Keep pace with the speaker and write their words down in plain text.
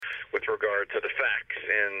regard to the facts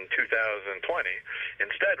in 2020.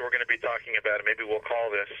 Instead, we're going to be talking about, maybe we'll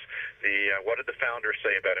call this what did the founders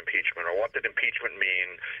say about impeachment, or what did impeachment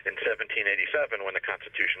mean in 1787 when the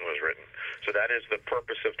Constitution was written. So that is the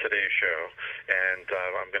purpose of today's show, and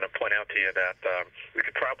I'm going to point out to you that we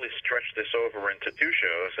could probably stretch this over into two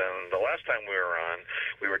shows, and the last time we were on,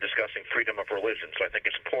 we were discussing freedom of religion, so I think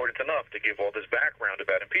it's important enough to give all this background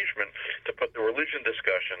about impeachment to put the religion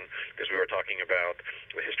discussion, because we were talking about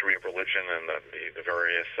the history of religion and the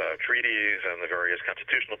various treaties and the various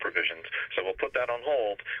constitutional provisions. So we'll put that on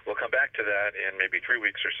hold. We'll come back to that in maybe 3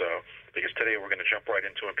 weeks or so, because today we're going to jump right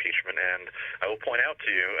into impeachment. And I will point out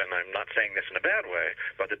to you, and I'm not saying this in a bad way,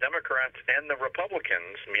 but the Democrats and the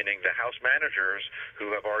Republicans, meaning the House managers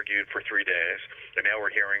who have argued for 3 days, and now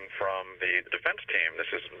we're hearing from the defense team,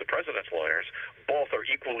 this is the president's lawyers, both are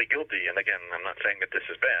equally guilty. And again, I'm not saying that this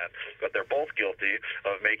is bad, but they're both guilty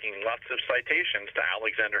of making lots of citations to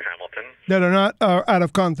Alexander Hamilton that are not out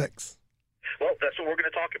of context. Well, that's what we're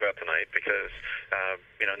going to talk about tonight, because,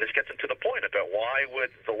 and this gets into the point about why would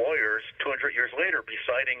the lawyers 200 years later be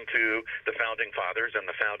citing to the founding fathers and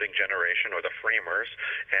the founding generation, or the framers.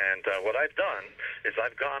 And what I've done is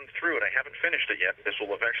I've gone through it. I haven't finished it yet. This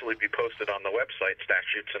will eventually be posted on the website,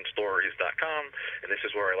 statutesandstories.com. And this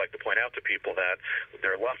is where I like to point out to people that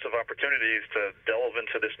there are lots of opportunities to delve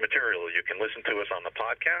into this material. You can listen to us on the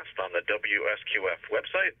podcast, on the WSQF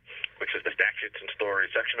website, which is the Statutes and Stories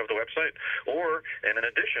section of the website. Or, and in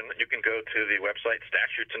addition, you can go to the website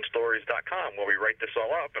statutesandstories.com, where we write this all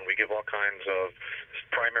up and we give all kinds of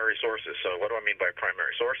primary sources. So what do I mean by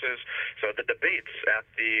primary sources? So the debates at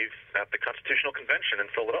the Constitutional Convention in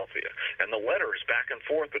Philadelphia, and the letters back and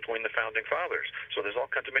forth between the founding fathers. So there's all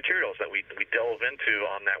kinds of materials that we delve into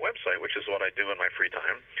on that website, which is what I do in my free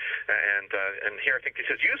time. And here I think this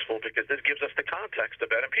is useful, because this gives us the context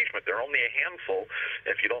about impeachment. There are only a handful.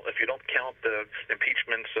 If you don't count the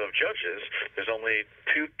impeachments of judges, there's only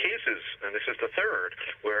 2 cases, and this is the third,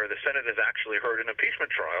 where the Senate has actually heard an impeachment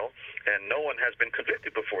trial, and no one has been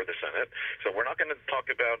convicted before the Senate. So we're not going to talk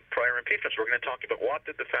about prior impeachments. We're going to talk about what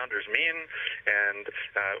did the founders mean, and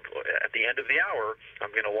at the end of the hour,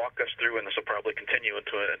 I'm going to walk us through, and this will probably continue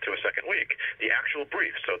into a second week, the actual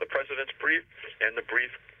brief. So the president's brief and the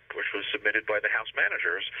brief which was submitted by the House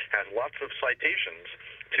managers has lots of citations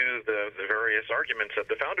to the various arguments that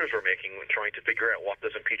the founders were making, trying to figure out what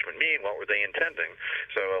does impeachment mean, what were they intending.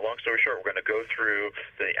 So long story short, we're going to go through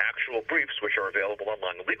the actual briefs, which are available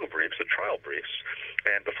online, the legal briefs, the trial briefs.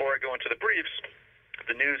 And before I go into the briefs,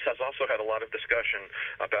 the news has also had a lot of discussion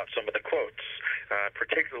about some of the quotes,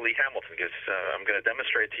 particularly Hamilton, because I'm going to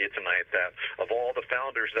demonstrate to you tonight that of all the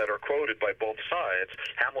founders that are quoted by both sides,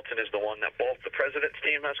 Hamilton is the one that both the president's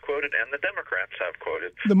team has quoted and the Democrats have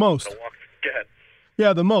quoted. The most. Go ahead.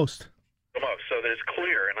 Yeah, the most. So that it's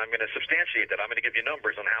clear, and I'm going to substantiate that. I'm going to give you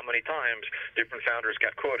numbers on how many times different founders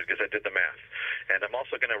got quoted, because I did the math. And I'm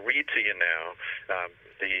also going to read to you now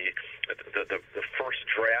the first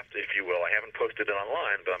draft, if you will. I haven't posted it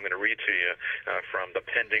online, but I'm going to read to you from the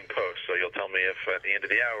pending post. So you'll tell me if at the end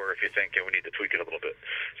of the hour if you think we need to tweak it a little bit.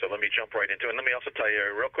 So let me jump right into it. And let me also tell you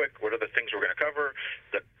real quick what are the things we're going to cover,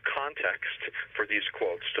 the context for these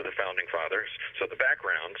quotes to the founding fathers, so the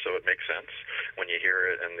background, so it makes sense when you hear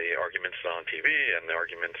it in the arguments on TV and the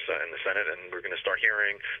arguments in the Senate. And we're going to start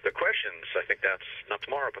hearing the questions. I think that's not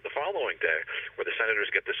tomorrow, but the following day, where the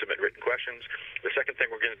senators get to submit written questions. The second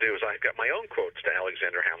thing we're going to do is I've got my own quotes to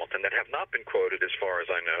Alexander Hamilton that have not been quoted as far as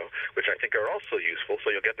I know, which I think are also useful.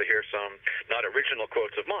 So you'll get to hear some not original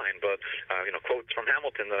quotes of mine, but quotes from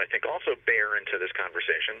Hamilton that I think also bear into this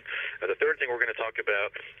conversation. The third thing we're going to talk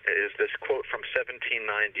about is this quote from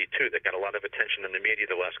 1792 that got a lot of attention in the media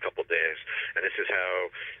the last couple of days, and this is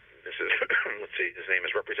let's see, his name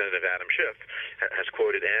is Representative Adam Schiff, has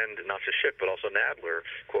quoted, and not just Schiff, but also Nadler,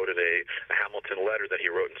 quoted a Hamilton letter that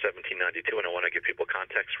he wrote in 1792, and I want to give people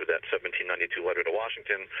context for that 1792 letter to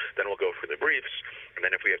Washington. Then we'll go through the briefs, and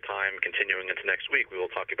then if we have time, continuing into next week, we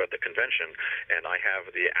will talk about the convention, and I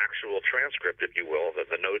have the actual transcript, if you will,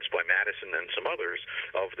 the notes by Madison and some others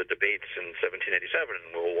of the debates in 1787,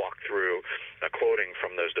 and we'll walk through quoting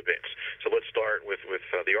from those debates. So let's start with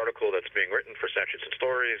the article that's being written for Statutes and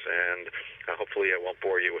Stories, and hopefully I won't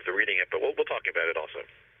bore you with the reading it, but we'll talk about it also.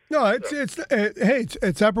 No,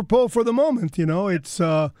 it's apropos for the moment. It's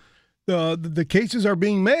the cases are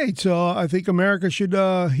being made, so I think America should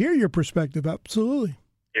hear your perspective. Absolutely.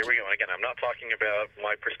 Here we go. And again, I'm not talking about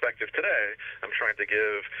my perspective today. I'm trying to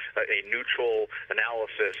give a neutral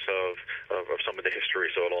analysis of some of the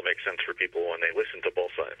history, so it'll make sense for people when they listen to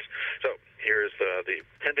both sides. So Here's the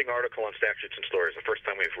pending article on statutes and stories, the first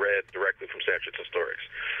time we've read directly from statutes and stories.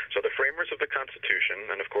 So the framers of the Constitution,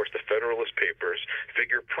 and of course the Federalist Papers,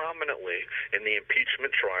 figure prominently in the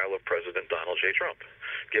impeachment trial of President Donald J. Trump.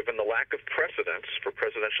 Given the lack of precedents for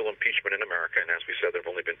presidential impeachment in America, and as we said, there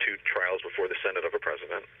have only been 2 trials before the Senate of a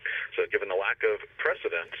president, so given the lack of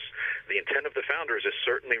precedents, the intent of the founders is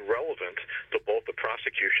certainly relevant to both the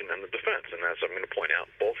prosecution and the defense. And as I'm going to point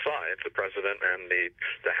out, both sides, the president and the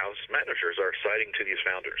House managers, are citing to these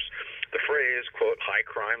founders. The phrase, quote, high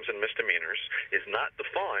crimes and misdemeanors, is not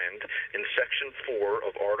defined in Section 4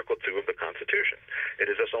 of Article 2 of the Constitution.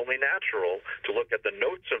 It is thus only natural to look at the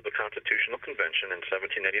notes of the Constitutional Convention in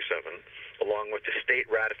 1787, along with the state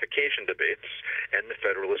ratification debates and the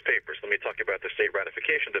Federalist Papers. Let me talk about the state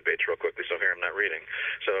ratification debates real quickly, so here I'm not reading.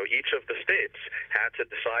 So each of the states had to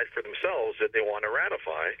decide for themselves that they want to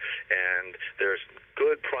ratify, and there's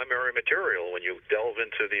good primary material when you delve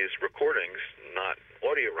into these recordings, not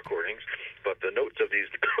audio recordings, but the notes of these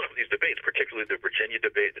debates, particularly the Virginia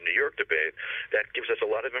debate, the New York debate, that gives us a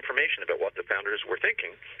lot of information about what the founders were thinking,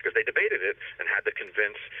 because they debated it and had to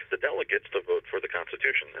convince the delegates to vote for the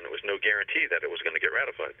Constitution, and there was no guarantee that it was going to get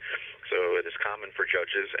ratified. So it is common for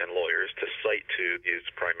judges and lawyers to cite to these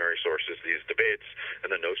primary sources these debates and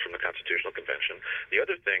the notes from the Constitutional Convention. The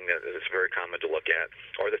other thing that is very common to look at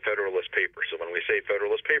are the Federalist Papers. So when we say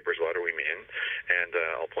Federalist Papers, what do we mean? And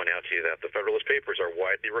I'll point out to you that the Federalist Papers are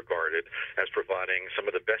widely regarded as providing some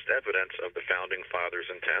of the best evidence of the Founding Fathers'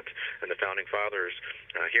 intent. And the Founding Fathers,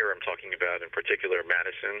 here I'm talking about in particular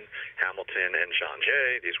Madison, Hamilton, and John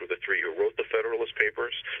Jay. These were the 3 who wrote the Federalist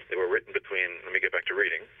Papers. They were written between, let me get back to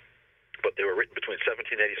reading, but they were written between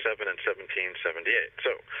 1787 and 1778.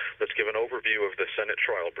 So let's give an overview of the Senate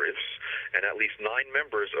trial briefs, and at least 9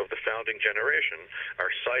 members of the founding generation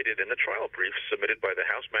are cited in the trial briefs submitted by the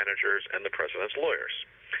House managers and the president's lawyers.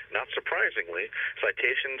 Not surprisingly,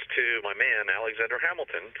 citations to my man Alexander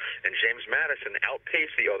Hamilton and James Madison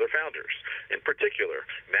outpaced the other founders. In particular,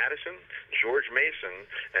 Madison, George Mason,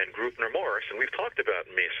 and Grosvenor Morris, and we've talked about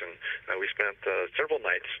Mason. We spent several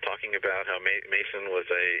nights talking about how Mason was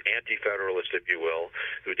a anti-federalist, if you will,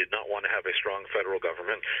 who did not want to have a strong federal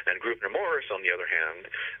government, and Grosvenor Morris, on the other hand,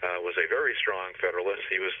 was a very strong federalist.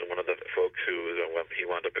 He was one of the folks who he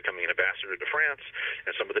wound up becoming an ambassador to France,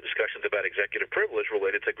 and some of the discussions about executive privilege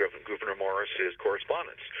related to Gouverneur Morris's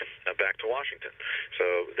correspondence back to Washington.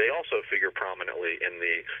 So they also figure prominently in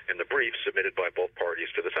the briefs submitted by both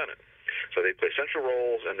parties to the Senate. So they play central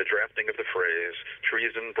roles in the drafting of the phrase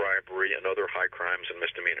treason, bribery, and other high crimes and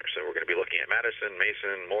misdemeanors. So we're going to be looking at Madison,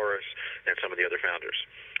 Mason, Morris, and some of the other founders.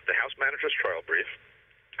 The House Manager's trial brief,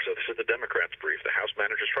 so this is the Democrats' brief. The House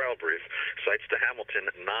Manager's trial brief cites to Hamilton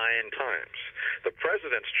 9 times. The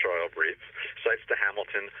President's trial brief cites to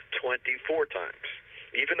Hamilton 24 times.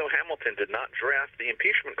 Even though Hamilton did not draft the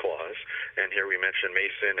impeachment clause, and here we mentioned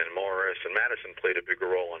Mason and Morris and Madison played a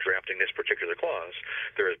bigger role in drafting this particular clause,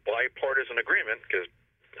 there is bipartisan agreement, because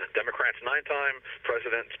Democrats 9 times,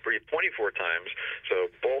 President's brief 24 times,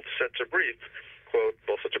 so both sets of briefs, quote,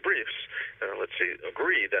 both sets of briefs,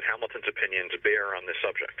 agree that Hamilton's opinions bear on this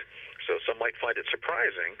subject. So some might find it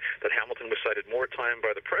surprising that Hamilton was cited more time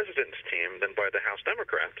by the president's team than by the House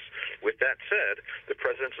Democrats. With that said, the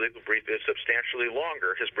president's legal brief is substantially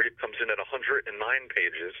longer. His brief comes in at 109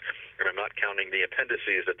 pages, and I'm not counting the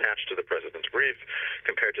appendices attached to the president's brief,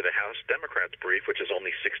 compared to the House Democrats' brief, which is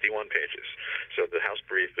only 61 pages. So the House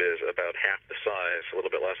brief is about half the size, a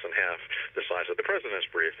little bit less than half the size of the president's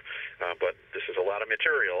brief, but this is a lot of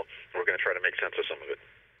material. We're going to try to make sense of some of it.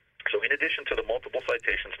 So in addition to the multiple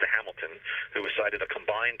citations to Hamilton, who was cited a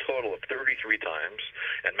combined total of 33 times,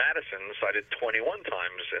 and Madison cited 21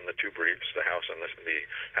 times in the 2 briefs, the House and the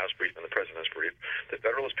House brief and the President's brief, the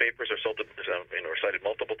Federalist Papers are cited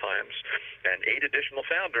multiple times, and 8 additional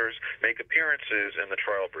founders make appearances in the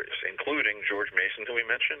trial briefs, including George Mason, who we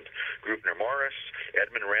mentioned, Grosvenor Morris,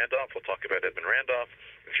 Edmund Randolph, we'll talk about Edmund Randolph,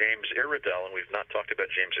 James Iredell, and we've not talked about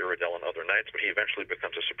James Iredell on other nights, but he eventually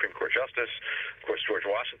becomes a Supreme Court justice. Of course, George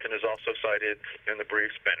Washington is also cited in the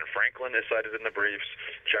briefs. Ben Franklin is cited in the briefs.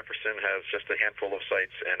 Jefferson has just a handful of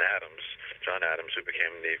cites, and Adams, John Adams, who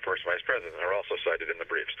became the first vice president, are also cited in the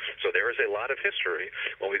briefs. So there is a lot of history.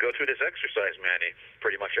 When we go through this exercise, Manny,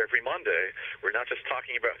 pretty much every Monday, we're not just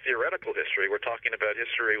talking about theoretical history. We're talking about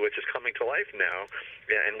history which is coming to life now,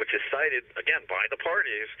 and which is cited, again, by the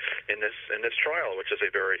parties in this trial, which is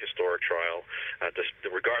a very historic trial,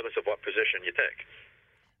 regardless of what position you take.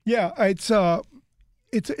 Yeah, it's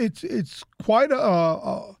quite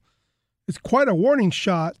a warning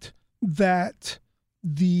shot that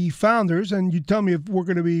the founders, and you tell me if we're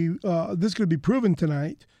going to be this is going to be proven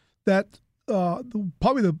tonight, that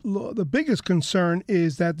probably the biggest concern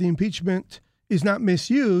is that the impeachment is not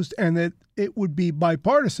misused and that it would be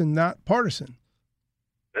bipartisan, not partisan.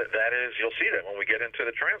 That is, you'll see that when we get into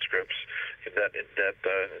the transcripts, that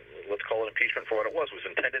let's call it impeachment for what it was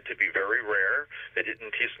intended to be very rare. They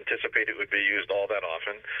didn't anticipate it would be used all that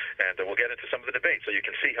often, and we'll get into some of the debate so you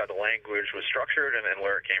can see how the language was structured and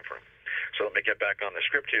where it came from. So let me get back on the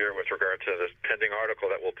script here with regard to this pending article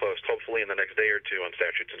that we'll post hopefully in the next day or two on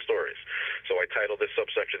Statutes and Stories. So I titled this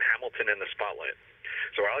subsection, Hamilton in the Spotlight.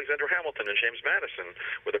 So Alexander Hamilton and James Madison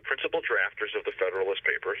were the principal drafters of the Federalist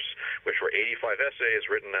Papers, which were 85 essays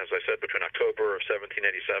written, as I said, between October of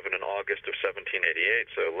 1787 and August of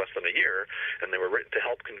 1788, so less than a year, and they were written to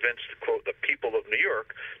help convince, quote, the people of New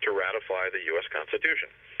York to ratify the U.S.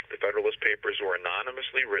 Constitution. The Federalist Papers were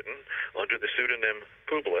anonymously written under the pseudonym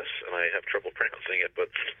Publius, and I have trouble pronouncing it,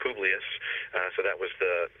 but Publius. So that was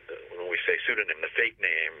when we say pseudonym, the fake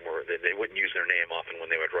name, or they wouldn't use their name often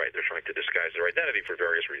when they would write. They're trying to disguise their identity for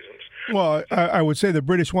various reasons. Well, I would say the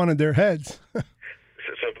British wanted their heads.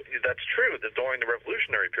 So that's true during the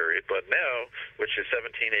Revolutionary period, but now, which is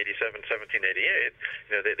 1787,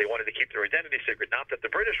 1788, they wanted to keep their identity secret. Not that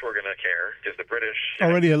the British were going to care, because the British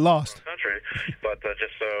already had lost country, but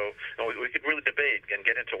just so we could really debate and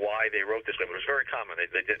get into why they wrote this way. But it was very common.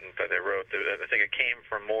 They didn't. They wrote. I think it came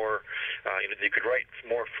from more. You could write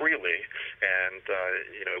more freely, and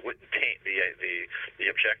it wouldn't taint the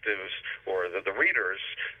objectives or the readers.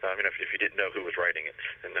 If you didn't know who was writing it,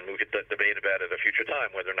 and then we could debate about it at a future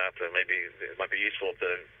time whether or not maybe it might be useful to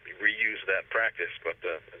reuse that practice, but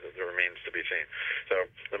it remains to be seen. So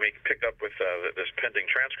let me pick up with this pending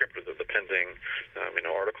transcript of the pending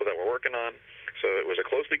article that we're working on. So it was a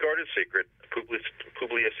closely guarded secret,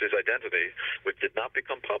 Publius's identity, which did not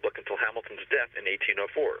become public until Hamilton's death in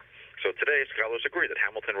 1804. So today, scholars agree that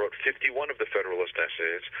Hamilton wrote 51 of the Federalist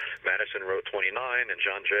essays, Madison wrote 29, and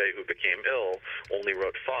John Jay, who became ill, only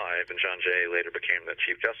wrote 5, and John Jay later became the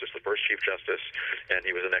Chief Justice, the first Chief Justice, and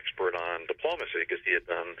he was an expert on diplomacy because he had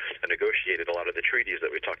done and negotiated a lot of the treaties that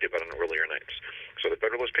we talked about in earlier nights. So the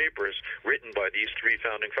Federalist Papers, written by these three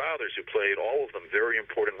founding fathers who played all of them very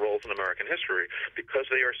important roles in American history, because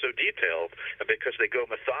they are so detailed and because they go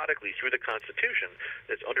methodically through the Constitution,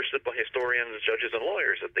 it's understood by historians, judges, and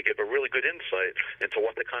lawyers that they give a really good insight into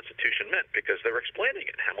what the Constitution meant because they're explaining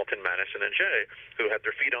it. Hamilton, Madison, and Jay, who had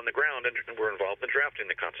their feet on the ground and were involved in drafting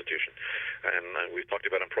the Constitution. And we've talked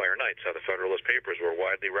about on prior nights how the Federalist Papers were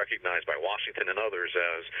widely recognized by Washington and others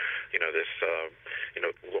as,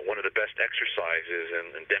 one of the best exercises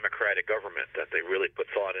in democratic government that they really put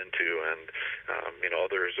thought into. And,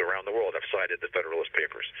 others around the world have cited the Federalist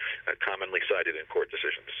Papers, commonly cited in court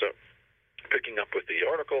decisions. So, picking up with the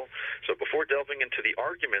article, so before delving into the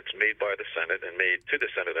arguments made by the Senate, and made to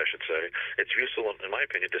the Senate, I should say, it's useful, in my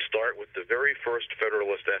opinion, to start with the very first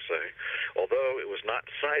Federalist essay. Although it was not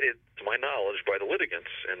cited, to my knowledge, by the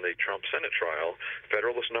litigants in the Trump Senate trial,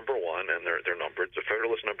 Federalist number 1, and they're numbered, the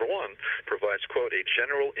Federalist number 1 provides, quote, a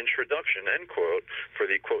general introduction, end quote, for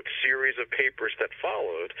the, quote, series of papers that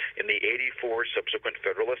followed in the 84 subsequent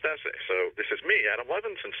Federalist essay. So this is me, Adam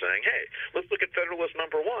Levinson, saying, hey, let's look at Federalist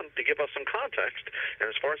number 1 to give us some context, and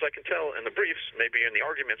as far as I can tell in the briefs, maybe in the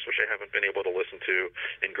arguments, which I haven't been able to listen to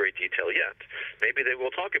in great detail yet, maybe they will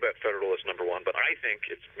talk about Federalist number 1, but I think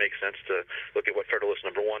it makes sense to look at what Federalist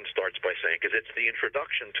number 1 starts by saying, because it's the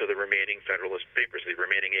introduction to the remaining Federalist Papers, the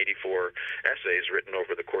remaining 84 essays written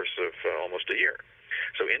over the course of almost a year.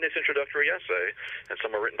 So in this introductory essay, and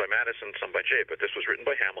some are written by Madison, some by Jay, but this was written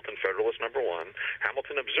by Hamilton, Federalist number 1,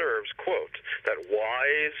 Hamilton observes, quote, that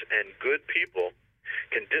wise and good people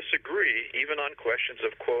can disagree even on questions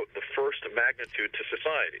of, quote, the first magnitude to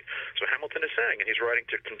society. So Hamilton is saying, and he's writing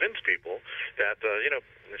to convince people that,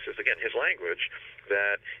 this is, again, his language,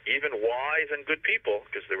 that even wise and good people,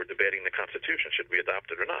 because they were debating the Constitution, should we adopt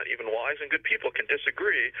it or not, even wise and good people can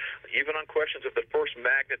disagree even on questions of the first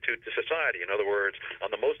magnitude to society. In other words, on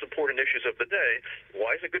the most important issues of the day,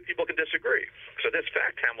 wise and good people can disagree. So this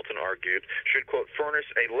fact, Hamilton argued, should, quote, furnish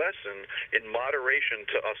a lesson in moderation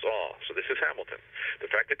to us all. So this is Hamilton. The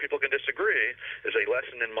fact that people can disagree is a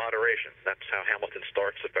lesson in moderation. That's how Hamilton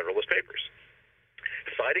starts the Federalist Papers.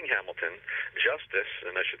 Citing Hamilton, Justice,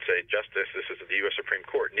 and I should say Justice, this is the U.S. Supreme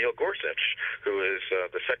Court, Neil Gorsuch, who is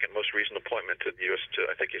the second most recent appointment to the U.S.,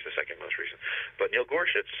 I think he's the second most recent, but Neil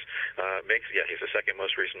Gorsuch he's the second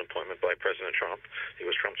most recent appointment by President Trump. He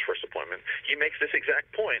was Trump's first appointment. He makes this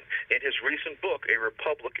exact point in his recent book, A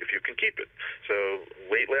Republic If You Can Keep It. So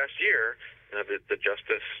late last year, the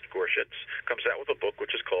Justice Gorsuch comes out with a book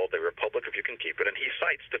which is called A Republic If You Can Keep It, and he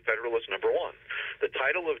cites the Federalist number 1. The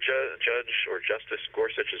title of Judge or Justice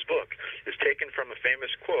Gorsuch's book is taken from a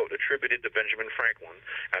famous quote attributed to Benjamin Franklin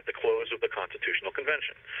at the close of the Constitutional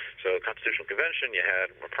Convention. So the Constitutional Convention, you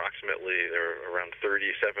had approximately, there were around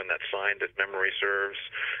 37 that signed, if memory serves,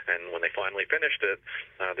 and when they finally finished it,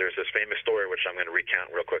 there's this famous story which I'm going to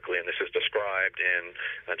recount real quickly, and this is described in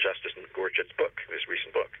Justice Gorsuch's book, his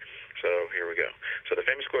recent book. So here we go. So the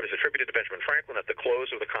famous quote is attributed to Benjamin Franklin at the close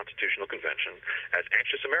of the Constitutional Convention. As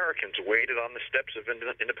anxious Americans waited on the steps of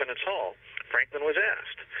Independence Hall, Franklin was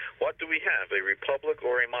asked, "What do we have, a republic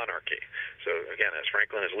or a monarchy?" So again, as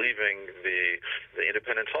Franklin is leaving the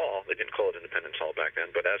Independence Hall, they didn't call it Independence Hall back then,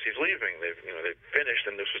 but as he's leaving, they finished,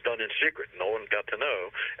 and this was done in secret. No one got to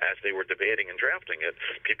know as they were debating and drafting it.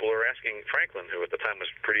 People are asking Franklin, who at the time was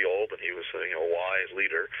pretty old, and he was a wise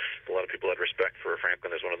leader. A lot of people had respect for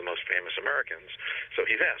Franklin as one of the most famous Americans. So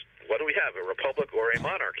he's asked, "What do we have, a republic or a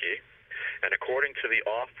monarchy?" And according to the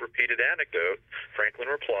oft-repeated anecdote, Franklin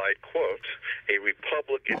replied, quote, "A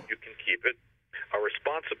republic if you can keep it. Our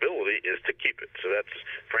responsibility is to keep it." So that's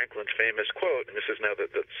Franklin's famous quote, and this is now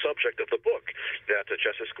the subject of the book that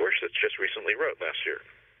Justice Gorsuch just recently wrote last year.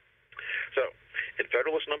 So, in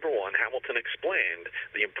Federalist Number 1, Hamilton explained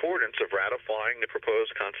the importance of ratifying the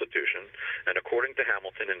proposed Constitution, and according to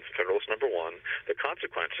Hamilton in Federalist Number 1, the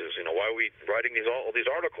consequences, why are we writing all these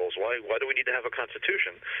articles? Why do we need to have a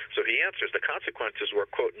Constitution? So he answers, the consequences were,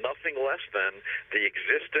 quote, "nothing less than the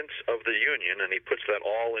existence of the Union," and he puts that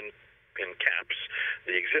all in caps,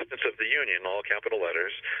 "the existence of the Union," all capital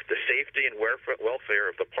letters, "the safety and welfare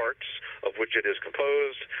of the parts of which it is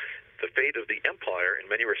composed, the fate of the empire, in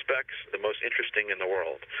many respects, the most interesting in the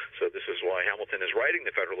world." So this is why Hamilton is writing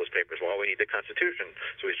the Federalist Papers, why we need the Constitution.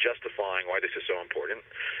 So he's justifying why this is so important.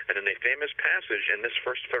 And in a famous passage in this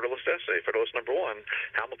first Federalist essay, Federalist Number 1,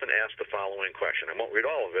 Hamilton asked the following question. I won't read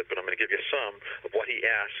all of it, but I'm going to give you some of what he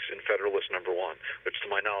asks in Federalist Number 1, which to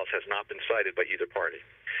my knowledge has not been cited by either party.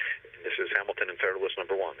 This is Hamilton in Federalist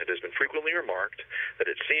Number 1. "It has been frequently remarked that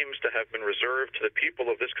it seems to have been reserved to the people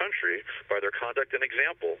of this country, by their conduct and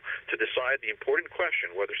example, to decide the important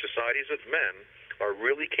question whether societies of men are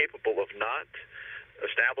really capable of not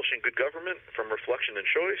establishing good government from reflection and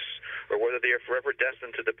choice, or whether they are forever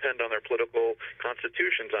destined to depend on their political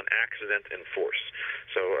constitutions on accident and force."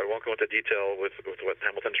 So I won't go into detail with what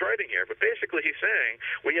Hamilton's writing here, but basically he's saying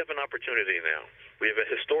we have an opportunity now. We have a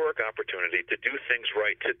historic opportunity to do things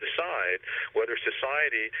right, to decide whether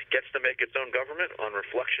society gets to make its own government on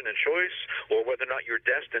reflection and choice, or whether or not you're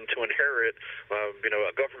destined to inherit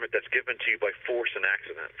a government that's given to you by force and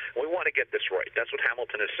accident. And we want to get this right. That's what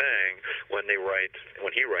Hamilton is saying when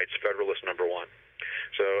he writes Federalist Number 1.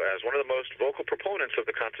 So as one of the most vocal proponents of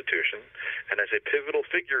the Constitution, and as a pivotal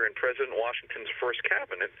figure in President Washington's first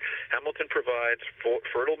cabinet, Hamilton provides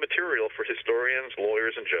fertile material for historians,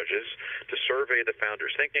 lawyers, and judges to survey the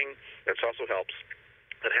founders' thinking. This also helps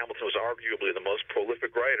that Hamilton was arguably the most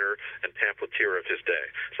prolific writer and pamphleteer of his day.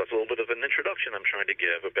 So that's a little bit of an introduction I'm trying to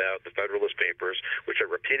give about the Federalist Papers, which are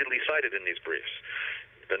repeatedly cited in these briefs.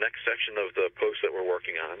 The next section of the post that we're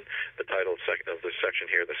working on, the title of this section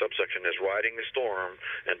here, the subsection is "Riding the Storm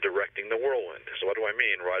and Directing the Whirlwind." So what do I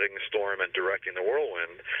mean, riding the storm and directing the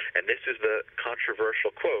whirlwind? And this is the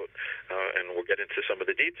controversial quote, and we'll get into some of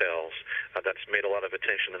the details, that's made a lot of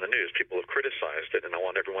attention in the news. People have criticized it, and I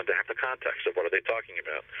want everyone to have the context of what are they talking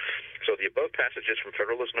about. So the above passages from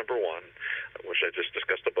Federalist Number 1, which I just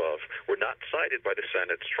discussed above, were not cited by the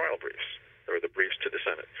Senate's trial briefs, or the briefs to the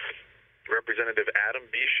Senate. Representative Adam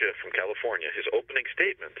B. Schiff from California, his opening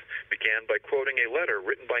statement began by quoting a letter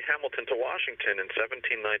written by Hamilton to Washington in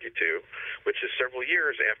 1792, which is several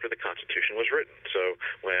years after the Constitution was written. So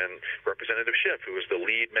when Representative Schiff, who was the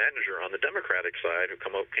lead manager on the Democratic side, who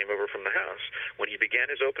came over from the House, when he began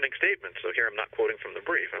his opening statement, so here I'm not quoting from the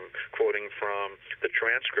brief, I'm quoting from the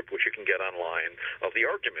transcript, which you can get online, of the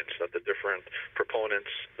arguments that the different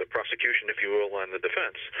proponents, the prosecution, if you will, and the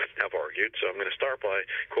defense have argued. So I'm going to start by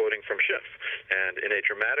quoting from Schiff. And in a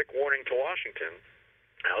dramatic warning to Washington,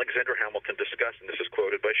 Alexander Hamilton discussed, and this is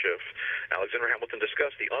quoted by Schiff, Alexander Hamilton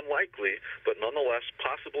discussed the unlikely but nonetheless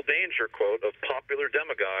possible danger, quote, of popular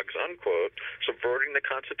demagogues, unquote, subverting the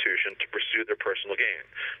Constitution to pursue their personal gain.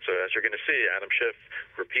 So as you're going to see, Adam Schiff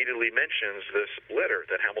repeatedly mentions this letter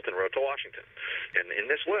that Hamilton wrote to Washington. And in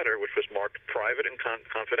this letter, which was marked private and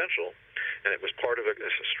confidential, and it was part of a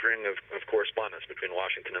string of correspondence between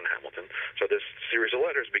Washington and Hamilton. So this series of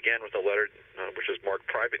letters began with a letter which is marked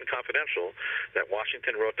private and confidential that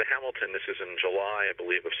Washington wrote to Hamilton. This is in July, I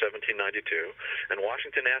believe, of 1792, and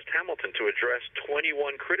Washington asked Hamilton to address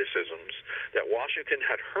 21 criticisms that Washington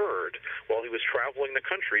had heard while he was traveling the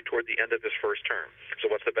country toward the end of his first term. So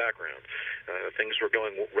what's the background? Things were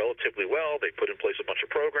going relatively well. They put in place a bunch of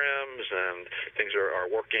programs, and things are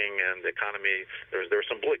working, and the economy, there were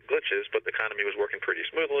some glitches, but the economy was working pretty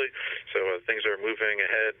smoothly. So things are moving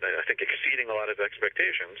ahead, I think exceeding a lot of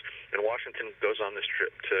expectations. And Washington goes on this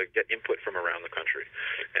trip to get input from around the country.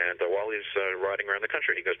 And while he's riding around the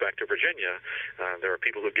country, he goes back to Virginia. There are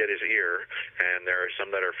people who get his ear, and there are some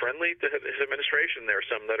that are friendly to his administration. There are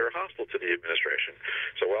some that are hostile to the administration.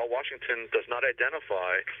 So while Washington does not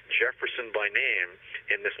identify Jefferson by name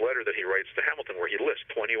in this letter that he writes to Hamilton, where he lists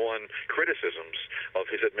 21 criticisms of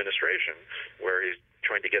his administration, where he's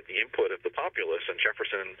trying to get the input of the populace, and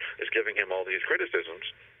Jefferson is giving him all these criticisms.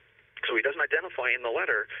 So he doesn't identify in the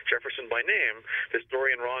letter Jefferson by name.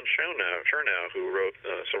 Historian Ron Chernow, who wrote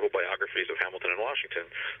several biographies of Hamilton and Washington.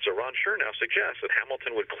 So Ron Chernow suggests that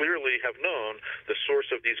Hamilton would clearly have known the source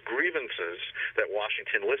of these grievances that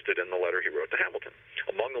Washington listed in the letter he wrote to Hamilton.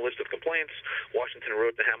 Among the list of complaints, Washington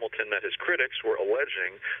wrote to Hamilton that his critics were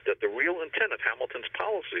alleging that the real intent of Hamilton's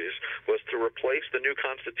policies was to replace the new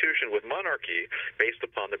Constitution with monarchy based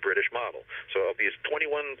upon the British model. So of these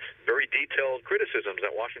 21 very detailed criticisms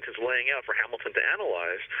that Washington's laying out for Hamilton to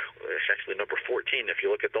analyze, it's actually number 14 if you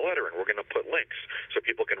look at the letter, and we're going to put links so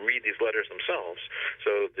people can read these letters themselves.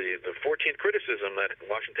 So the 14th criticism that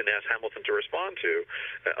Washington asked Hamilton to respond to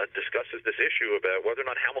discusses this issue about whether or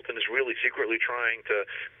not Hamilton is really secretly trying to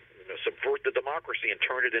subvert the democracy and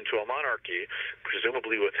turn it into a monarchy,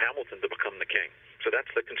 presumably with Hamilton to become the king. So that's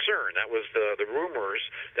the concern. That was the rumors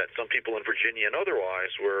that some people in Virginia and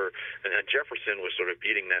otherwise were, and Jefferson was sort of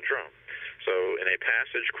beating that drum. So in a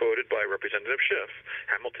passage quoted by Representative Schiff,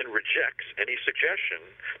 Hamilton rejects any suggestion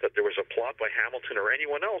that there was a plot by Hamilton or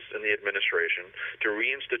anyone else in the administration to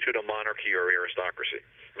reinstitute a monarchy or aristocracy.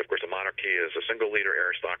 Of course, a monarchy is a single leader.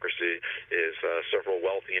 Aristocracy is several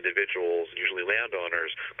wealthy individuals, usually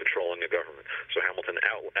landowners, controlling the government. So Hamilton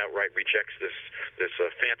outright rejects this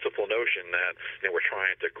fanciful notion that we're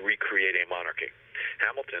trying to recreate a monarchy.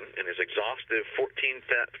 Hamilton, in his exhaustive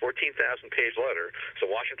 14,000-page letter, so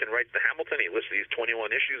Washington writes to Hamilton, he lists these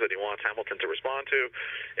 21 issues that he wants Hamilton to respond to,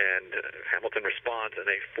 and Hamilton responds in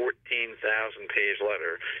a 14,000-page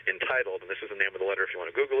letter entitled, and this is the name of the letter if you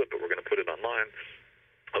want to Google it, but we're going to put it online,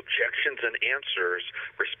 Objections and Answers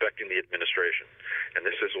Respecting the Administration. And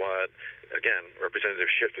this is what, again, Representative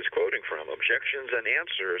Schiff is quoting from, Objections and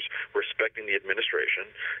Answers Respecting the Administration.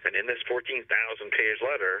 And in this 14,000-page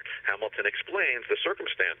letter, Hamilton explains the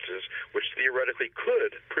circumstances which theoretically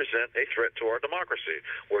could present a threat to our democracy,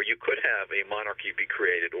 where you could have a monarchy be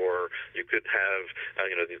created, or you could have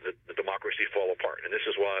the democracy fall apart. And this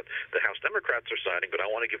is what the House Democrats are citing, but I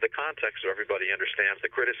want to give the context so everybody understands the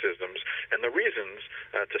criticisms and the reasons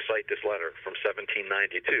to cite this letter from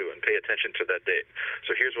 1792, and pay attention to that date.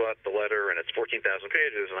 So here's what the letter, and it's 14,000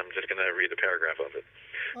 pages, and I'm just going to read a paragraph of it.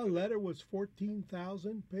 A letter was 14,000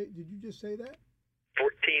 pages? Did you just say that?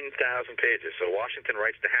 14,000 pages. So Washington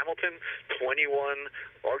writes to Hamilton 21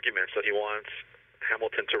 arguments that he wants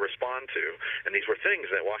Hamilton to respond to, and these were things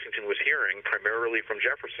that Washington was hearing primarily from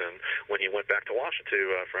Jefferson when he went back to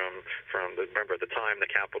Washington remember at the time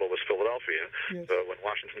the capital was Philadelphia. Yes. So when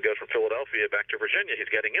Washington goes from Philadelphia back to Virginia,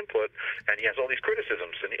 he's getting input, and he has all these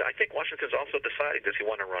criticisms, and I think Washington's also deciding, does he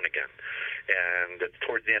want to run again? And it's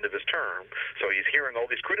towards the end of his term, so he's hearing all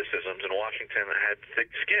these criticisms, and Washington had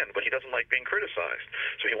thick skin, but he doesn't like being criticized,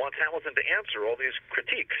 so he wants Hamilton to answer all these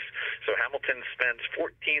critiques. So Hamilton spends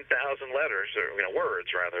 14,000 letters, or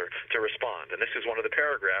words rather, to respond, and this is one of the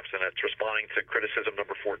paragraphs, and it's responding to criticism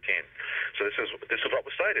number 14. So this is what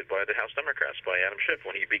was cited by the House Democrats, by Adam Schiff,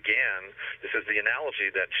 when he began. This is the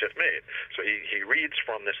analogy that Schiff made. So he reads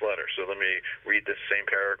from this letter. So let me read this same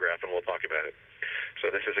paragraph, and we'll talk about it.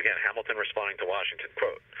 So this is, again, Hamilton responding to Washington,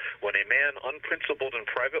 quote, "When a man unprincipled in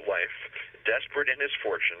private life, desperate in his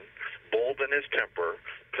fortune, bold in his temper,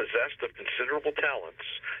 possessed of considerable talents,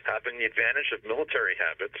 having the advantage of military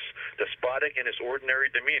habits, despotic in his ordinary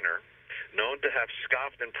demeanor, known to have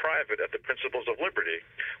scoffed in private at the principles of liberty,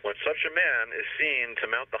 when such a man is seen to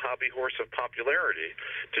mount the hobby horse of popularity,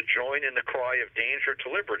 to join in the cry of danger to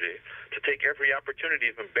liberty, to take every opportunity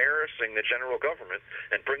of embarrassing the general government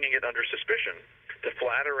and bringing it under suspicion, to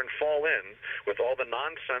flatter and fall in with all the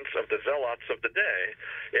nonsense of the zealots of the day,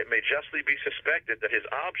 it may justly be suspected that his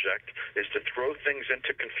object is to throw things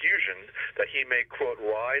into confusion, that he may, quote,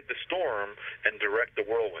 ride the storm and direct the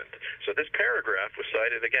whirlwind. So this paragraph was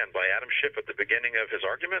cited again by Adam Schiff at the beginning of his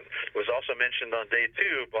argument, was also mentioned on day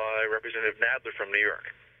 2 by Representative Nadler from New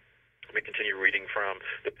York. Let me continue reading from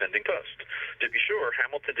the Pending Post. To be sure,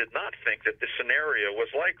 Hamilton did not think that this scenario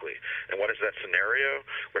was likely. And what is that scenario?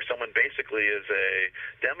 Where someone basically is a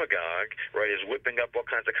demagogue, right, is whipping up all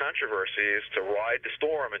kinds of controversies to ride the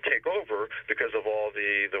storm and take over because of all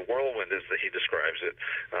the whirlwind, as he describes it,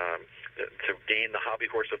 to gain the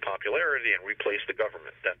hobby horse of popularity and replace the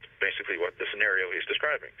government. That's basically what the scenario he's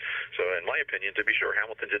describing. So in my opinion, to be sure,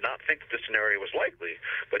 Hamilton did not think that the scenario was likely,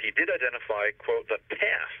 but he did identify, quote, the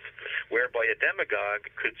path whereby a demagogue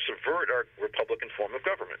could subvert our Republican form of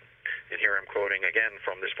government. And here I'm quoting again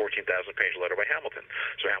from this 14,000-page letter by Hamilton.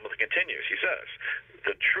 So Hamilton continues. He says,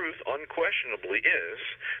 the truth unquestionably is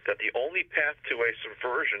that the only path to a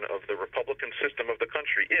subversion of the Republican system of the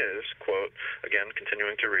country is, quote, again,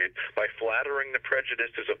 continuing to read, by flattering the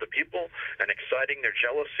prejudices of the people and exciting their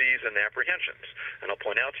jealousies and apprehensions. And I'll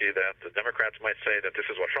point out to you that the Democrats might say that this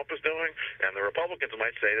is what Trump is doing, and the Republicans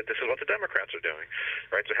might say that this is what the Democrats are doing.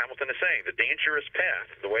 Right? So Hamilton is saying the dangerous path,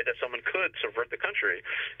 the way that someone could subvert the country,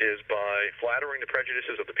 is by flattering the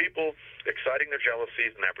prejudices of the people, exciting their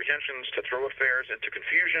jealousies and apprehensions, to throw affairs into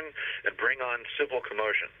confusion and bring on civil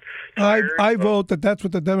commotion. I vote that that's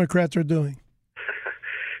what the Democrats are doing.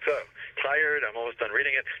 So, tired, I'm almost done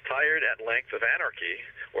reading it, tired at length of anarchy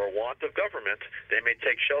or want of government, they may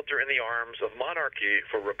take shelter in the arms of monarchy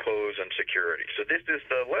for repose and security. So this is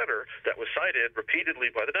the letter that was cited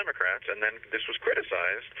repeatedly by the Democrats, and then this was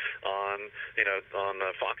criticized on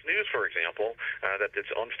Fox News, for example, that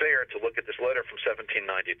it's unfair to look at this letter from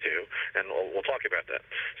 1792, and we'll talk about that.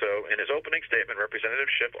 So in his opening statement, Representative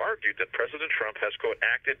Schiff argued that President Trump has, quote,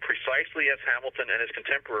 acted precisely as Hamilton and his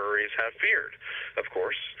contemporaries have feared. Of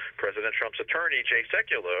course, President Trump's attorney, Jay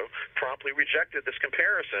Sekulow, promptly rejected this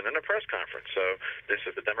comparison in a press conference. So this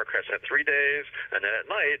is the Democrats had 3 days, and then at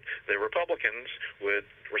night the Republicans would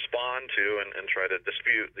respond to and try to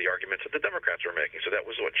dispute the arguments that the Democrats were making. So that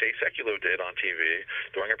was what Jay Sekulow did on TV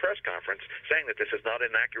during a press conference, saying that this is not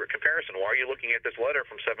an accurate comparison. Why are you looking at this letter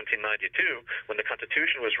from 1792 when the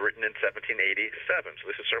Constitution was written in 1787? So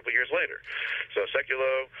this is several years later. So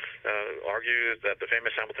Sekulow argued that the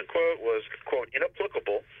famous Hamilton quote was, quote,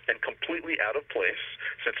 inapplicable and completely out of place,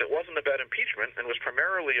 since it wasn't about impeachment and was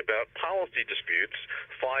primarily about policy disputes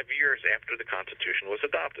 5 years after the Constitution was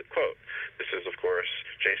adopted. Quote, this is, of course,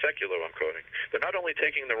 Jay Sekulow I'm quoting. They're not only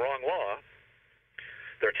taking the wrong law,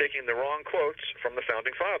 they're taking the wrong quotes from the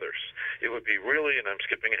Founding Fathers. It would be really, and I'm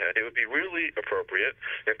skipping ahead, it would be really appropriate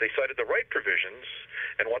if they cited the right provisions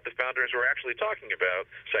and what the founders were actually talking about,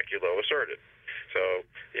 Sekulow asserted. So,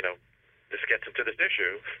 this gets into this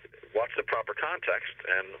issue. What's the proper context?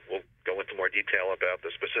 And we'll go into more detail about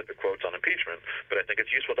the specific quotes on impeachment. But I think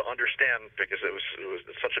it's useful to understand, because it was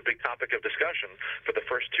such a big topic of discussion for the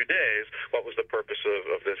first 2 days, what was the purpose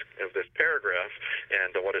of this paragraph,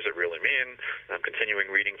 and what does it really mean? I'm continuing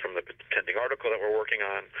reading from the pending article that we're working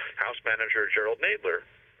on. House Manager Gerald Nadler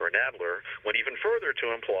went even further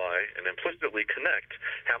to imply and implicitly connect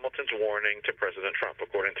Hamilton's warning to President Trump.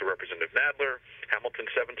 According to Representative Nadler, Hamilton's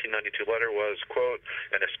 1792 letter was, quote,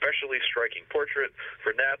 an especially striking portrait. For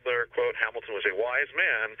Nadler, quote, Hamilton was a wise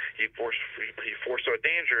man. He foresaw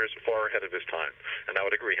dangers far ahead of his time. And I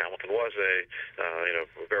would agree, Hamilton was a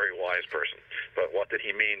very wise person. But what did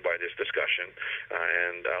he mean by this discussion?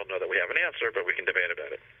 And I don't know that we have an answer, but we can debate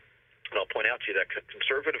about it. And I'll point out to you that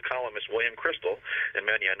conservative columnist William Kristol, and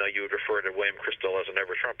Manny, I know you would refer to William Kristol as a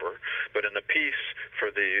never-Trumper, but in the piece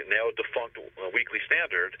for the now-defunct Weekly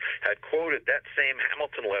Standard, had quoted that same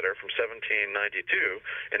Hamilton letter from 1792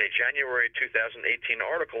 in a January 2018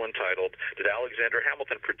 article entitled, Did Alexander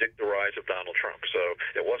Hamilton Predict the Rise of Donald Trump? So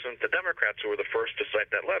it wasn't the Democrats who were the first to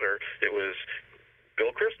cite that letter. It was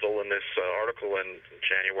Bill Kristol in this article in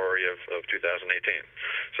January of 2018.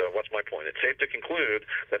 So what's my point? It's safe to conclude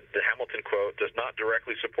that the Hamilton quote does not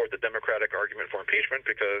directly support the Democratic argument for impeachment,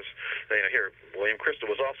 because here William Kristol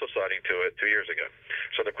was also citing to it 2 years ago.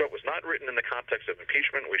 So the quote was not written in the context of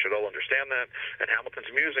impeachment. We should all understand that. And Hamilton's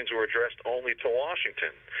musings were addressed only to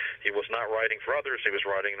Washington. He was not writing for others. He was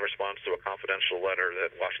writing in response to a confidential letter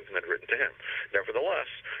that Washington had written to him. Nevertheless,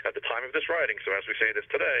 at the time of this writing, so as we say this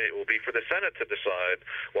today, it will be for the Senate to decide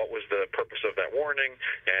what was the purpose of that warning,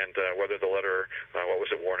 and whether the letter, what was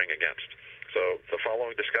it warning against. So the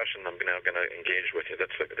following discussion I'm now going to engage with you.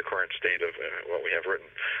 That's the current state of what we have written.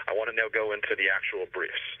 I want to now go into the actual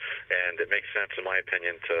briefs, and it makes sense, in my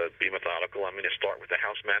opinion, to be methodical. I'm going to start with the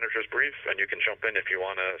House Manager's brief, and you can jump in if you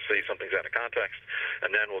want to say something's out of context,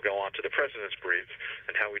 and then we'll go on to the President's brief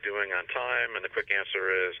and how we're doing on time. And the quick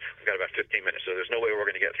answer is we've got about 15 minutes, so there's no way we're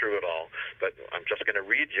going to get through it all. But I'm just going to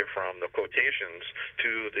read you from the quotations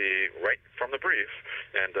to the right from the brief,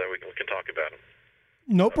 and we can talk about them.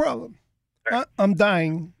 No problem. I'm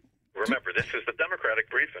dying. Remember, this is the Democratic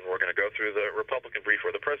brief, and we're going to go through the Republican brief or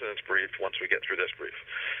the President's brief once we get through this brief.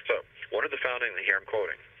 So, one of the founding, here I'm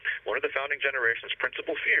quoting, one of the founding generation's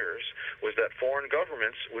principal fears was that foreign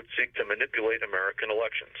governments would seek to manipulate American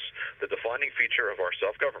elections, the defining feature of our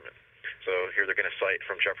self-government. So here they're going to cite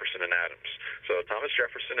from Jefferson and Adams. So Thomas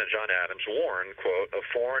Jefferson and John Adams warned, quote, of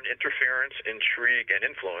foreign interference, intrigue, and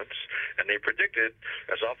influence, and they predicted,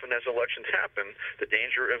 as often as elections happen, the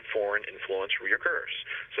danger of foreign influence reoccurs.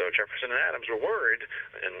 So Jefferson and Adams were worried,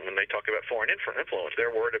 and when they talk about foreign influence,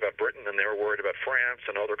 they're worried about Britain and they were worried about France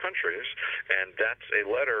and other countries, and that's a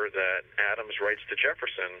letter that Adams writes to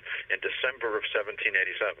Jefferson in December of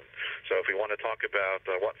 1787. So if we want to talk about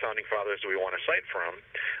what founding fathers do we want to cite from,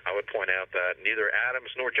 I would point out that neither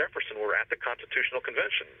Adams nor Jefferson were at the Constitutional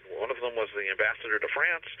Convention. One of them was the ambassador to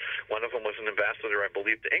France. One of them was an ambassador, I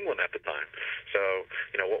believe, to England at the time. So,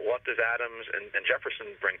 what does Adams and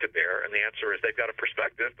Jefferson bring to bear? And the answer is they've got a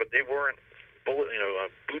perspective, but they weren't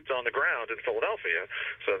boots on the ground in Philadelphia.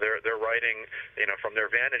 So they're writing, from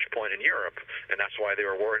their vantage point in Europe, and that's why they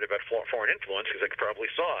were worried about foreign influence, because they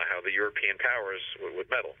probably saw how the European powers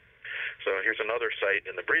would meddle. So here's another cite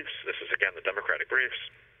in the briefs. This is, again, the Democratic briefs.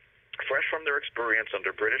 Fresh from their experience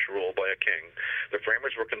under British rule by a king, the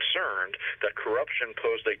framers were concerned that corruption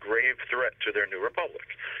posed a grave threat to their new republic.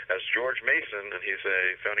 As George Mason, and he's a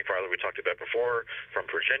founding father we talked about before, from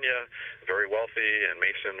Virginia, very wealthy, and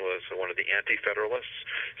Mason was one of the anti-federalists.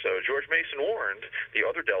 So George Mason warned the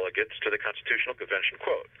other delegates to the Constitutional Convention,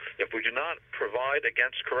 quote, if we do not provide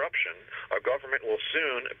against corruption, our government will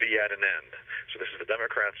soon be at an end. So this is the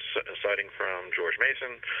Democrats citing from George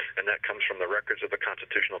Mason, and that comes from the records of the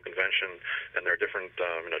Constitutional Convention, and there are different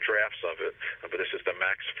drafts of it, but this is the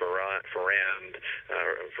Max Ferrand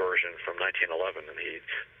version from 1911, and he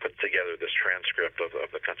put together this transcript of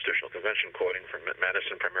the Constitutional Convention, quoting from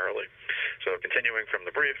Madison primarily. So continuing from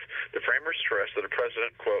the brief, the framers stressed that a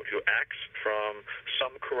president, quote, who acts from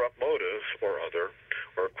some corrupt motive or other,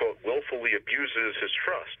 or, quote, willfully abuses his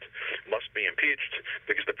trust, must be impeached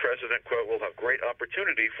because the president, quote, will have great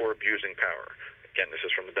opportunity for abusing power. Again, this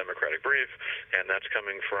is from the Democratic brief, and that's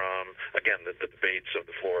coming from, again, the debates of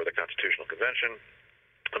the floor of the Constitutional Convention.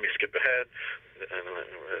 Let me skip ahead. And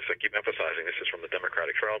as I keep emphasizing, this is from the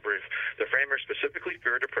Democratic trial brief. The framers specifically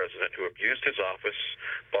feared a president who abused his office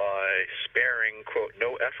by sparing, quote,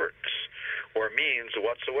 no efforts or means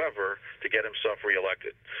whatsoever to get himself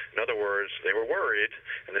reelected. In other words, they were worried,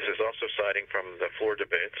 and this is also citing from the floor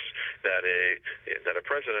debates, that a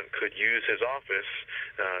president could use his office,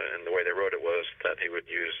 and the way they wrote it was that he would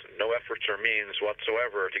use no efforts or means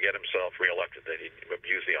whatsoever to get himself reelected, that he'd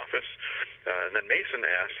abuse the office. And then Mason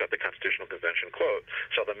asked at the Constitutional Convention, quote,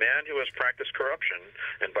 shall the man who has practiced corruption,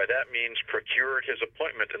 and by that means procured his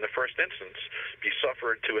appointment in the first instance, be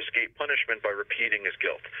suffered to escape punishment by repeating his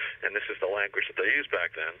guilt? And this is the language that they used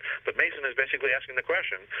back then. But Mason is basically asking the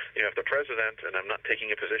question, if the president, and I'm not taking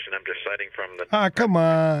a position, I'm just citing from the... come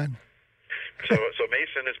on. So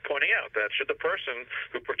Mason is pointing out that should the person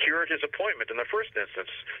who procured his appointment in the first instance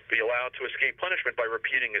be allowed to escape punishment by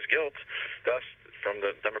repeating his guilt, thus, from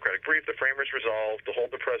the Democratic brief, the framers resolved to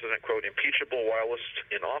hold the president, quote, impeachable whilst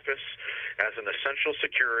in office as an essential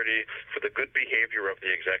security for the good behavior of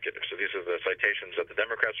the executive. So these are the citations that the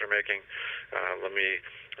Democrats are making. Let me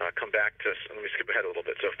come back to, let me skip ahead a little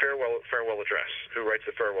bit. So farewell address. Who writes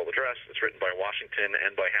the farewell address? It's written by Washington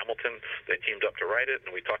and by Hamilton. They teamed up to write it,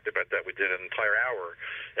 and we talked about that. We did an entire hour,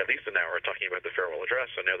 at least an hour, talking about the farewell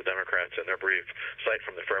address. So now the Democrats in their brief cite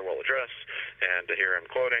from the farewell address, and here I'm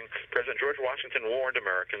quoting, President George Washington warned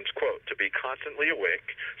Americans, quote, to be constantly awake,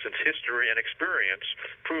 since history and experience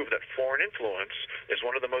prove that foreign influence is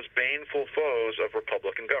one of the most baneful foes of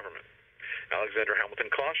Republican government. Alexander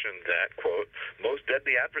Hamilton cautioned that, quote, most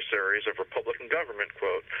deadly adversaries of Republican government,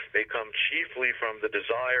 quote, may come chiefly from the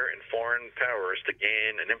desire in foreign powers to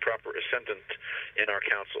gain an improper ascendant in our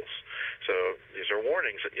councils. So these are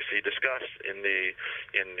warnings that you see discussed in the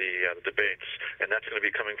debates, and that's going to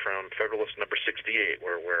be coming from Federalist number 68,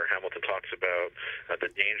 where Hamilton talks about about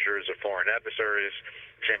the dangers of foreign adversaries.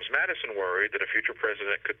 James Madison worried that a future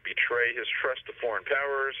president could betray his trust to foreign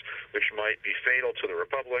powers, which might be fatal to the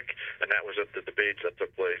republic, and that was at the debates that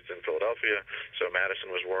took place in Philadelphia. So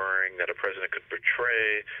Madison was worrying that a president could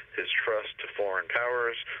betray his trust to foreign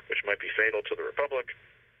powers, which might be fatal to the republic.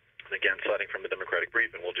 Again, citing from the Democratic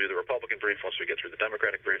brief, and we'll do the Republican brief once we get through the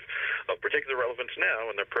Democratic brief. Of particular relevance now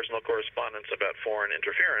in their personal correspondence about foreign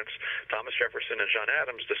interference, Thomas Jefferson and John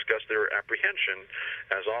Adams discussed their apprehension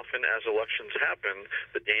as often as elections happen,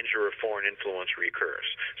 the danger of foreign influence recurs.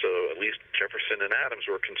 So at least Jefferson and Adams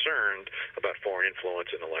were concerned about foreign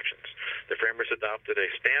influence in elections. The framers adopted a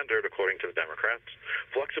standard, according to the Democrats,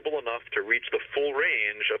 flexible enough to reach the full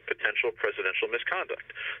range of potential presidential misconduct.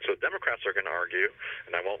 So Democrats are going to argue,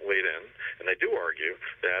 and I won't wait in, and they do argue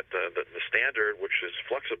that the standard, which is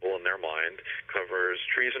flexible in their mind, covers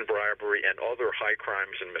treason, bribery, and other high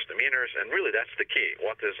crimes and misdemeanors. And really, that's the key.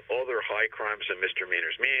 What does other high crimes and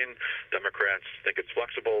misdemeanors mean? Democrats think it's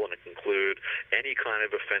flexible, and it can include any kind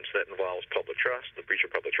of offense that involves public trust, the breach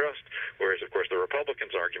of public trust. Whereas, of course, the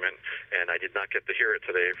Republicans' argument, and I did not get to hear it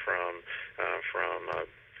today from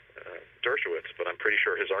Dershowitz, but I'm pretty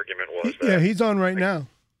sure his argument was that... Yeah, he's on right now.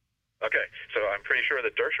 Okay, so I'm pretty sure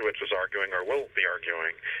that Dershowitz was arguing, or will be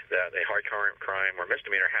arguing, that a high crime or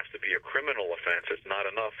misdemeanor has to be a criminal offense. It's not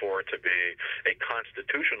enough for it to be a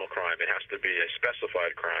constitutional crime. It has to be a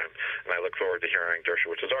specified crime. And I look forward to hearing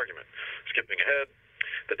Dershowitz's argument. Skipping ahead,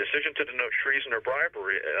 the decision to denote treason or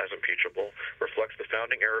bribery as impeachable reflects the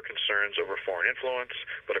founding-era concerns over foreign influence,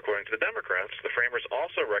 but according to the Democrats, the framers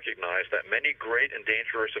also recognized that many great and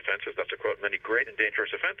dangerous offenses, that's a quote, many great and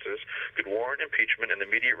dangerous offenses could warrant impeachment and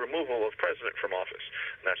immediate removal of president from office.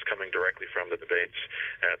 And that's coming directly from the debates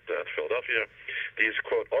at Philadelphia. These,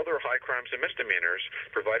 quote, other high crimes and misdemeanors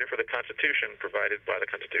provided by the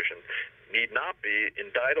Constitution, need not be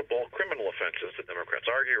indictable criminal offenses, the Democrats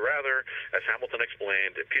argue. Rather, as Hamilton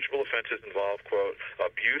explained, impeachable offenses involve, quote,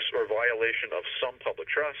 abuse or violation of some public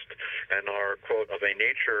trust and are, quote, of a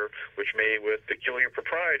nature which may with peculiar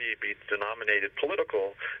propriety be denominated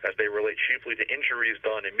political as they relate chiefly to injuries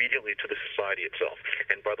done immediately to the society itself.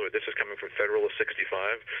 And by the way, this is coming from Federalist 65.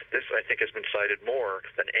 This, I think, has been cited more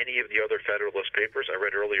than any of the other Federalist papers. I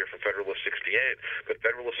read earlier from Federalist 68, but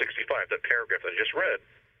Federalist 65, that paragraph that I just read,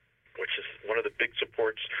 which is one of the big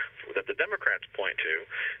supports that the Democrats point to,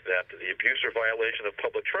 that the abuse or violation of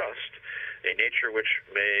public trust, a nature which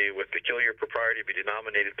may with peculiar propriety be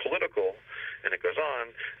denominated political, and it goes on,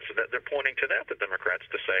 so that they're pointing to that, the Democrats,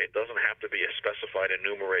 to say it doesn't have to be a specified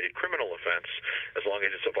enumerated criminal offense as long as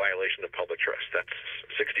it's a violation of public trust. That's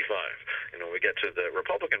 65. And when we get to the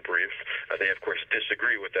Republican brief, they, of course,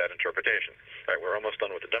 disagree with that interpretation. All right, we're almost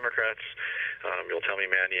done with the Democrats. You'll tell me,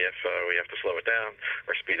 Manny, if we have to slow it down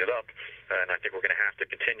or speed it up. And I think we're going to have to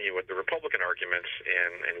continue with the Republican arguments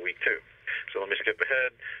in week 2. So let me skip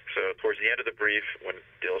ahead. So towards the end of the brief, when it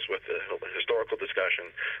deals with the historical discussion,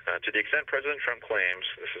 to the extent President Trump claims,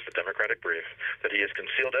 this is the Democratic brief, that he has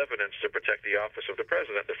concealed evidence to protect the office of the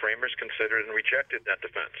president, the framers considered and rejected that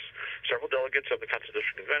defense. Several delegates of the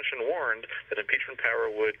Constitutional Convention warned that impeachment power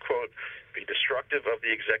would, quote, be destructive of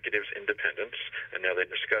the executive's independence. And now they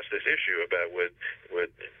discuss this issue about would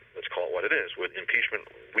let's call it what it is, would impeachment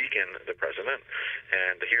weaken the president?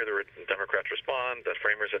 And here the Democrats respond that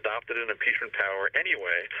framers adopted an impeachment power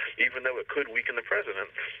anyway, even though it could weaken the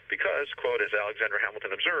president, because, quote, as Alexander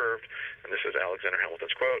Hamilton observed, and this is Alexander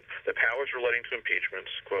Hamilton's quote, the powers relating to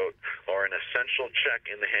impeachments, quote, are an essential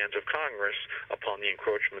check in the hands of Congress upon the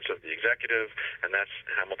encroachments of the executive, and that's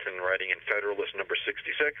Hamilton writing in Federalist number 66.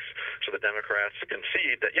 So the Democrats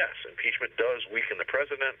concede that, yes, impeachment does weaken the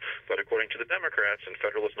president, but according to the Democrats in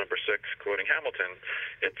Federalist number 6, quoting Hamilton,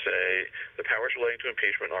 the powers relating to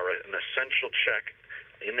impeachment are an essential check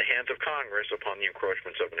in the hands of Congress upon the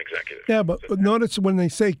encroachments of an executive. Yeah, but notice when they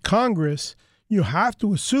say Congress, you have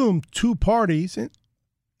to assume 2 parties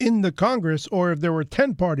in the Congress, or if there were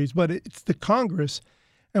 10 parties, but it's the Congress.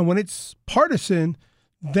 And when it's partisan,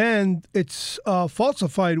 then it's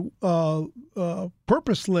falsified,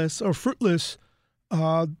 purposeless or fruitless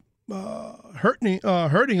hurting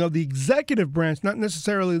of the executive branch, not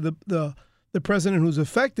necessarily the president who's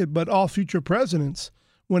affected, but all future presidents.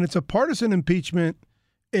 When it's a partisan impeachment,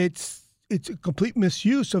 it's a complete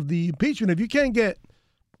misuse of the impeachment. If you can't get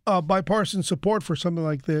bipartisan support for something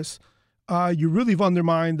like this, you really have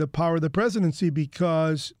undermined the power of the presidency,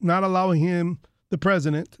 because not allowing him, the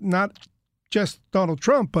president, not just Donald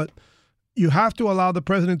Trump, but you have to allow the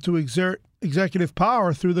president to exert executive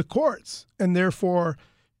power through the courts. And therefore,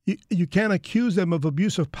 you can't accuse them of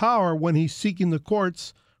abuse of power when he's seeking the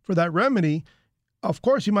courts for that remedy. Of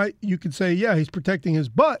course, you could say, yeah, he's protecting his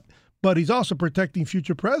butt, but he's also protecting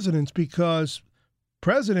future presidents because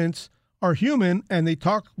presidents are human and they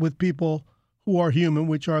talk with people who are human,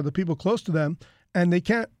 which are the people close to them, and they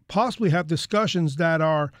can't possibly have discussions that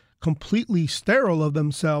are completely sterile of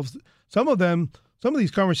themselves. Some of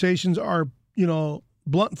these conversations are,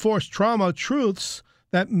 blunt force trauma truths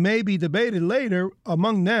that may be debated later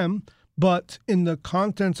among them, but in the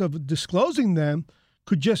contents of disclosing them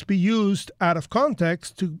could just be used out of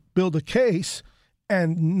context to build a case,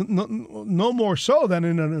 and no more so than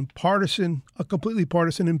in a completely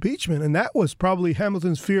partisan impeachment. And that was probably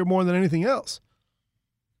Hamilton's fear more than anything else.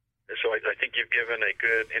 So I think you've given a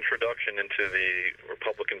good introduction into the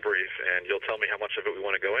Republican brief, and you'll tell me how much of it we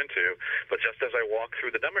want to go into. But just as I walk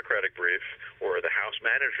through the Democratic brief or the House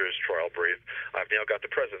manager's trial brief, I've now got the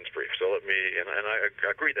president's brief. So let me, and I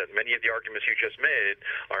agree that many of the arguments you just made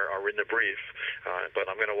are in the brief, but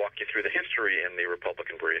I'm going to walk you through the history in the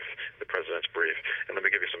Republican brief, the president's brief. And let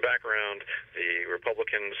me give you some background. The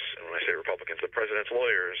Republicans, and when I say Republicans, the president's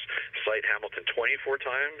lawyers cite Hamilton 24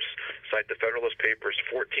 times, cite the Federalist Papers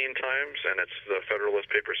 14 times, and it's the Federalist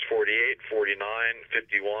Papers 48, 49,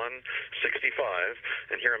 51,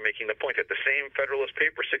 65. And here I'm making the point that the same Federalist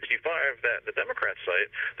Paper 65 that the Democrats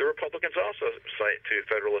cite, the Republicans also cite to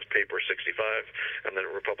Federalist Paper 65, and the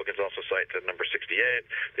Republicans also cite to number 68.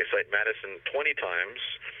 They cite Madison 20 times.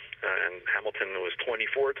 And Hamilton was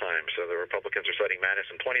 24 times. So the Republicans are citing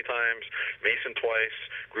Madison 20 times, Mason twice,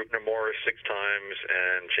 Grubner Morris 6 times,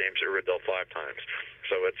 and James Iredell 5 times.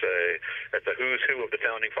 So it's a who's who of the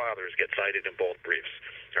founding fathers get cited in both briefs.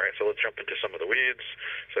 All right, so let's jump into some of the weeds.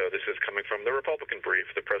 So this is coming from the Republican brief,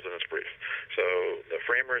 the president's brief. So the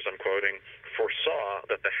framers, I'm quoting, foresaw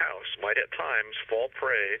that the House might at times fall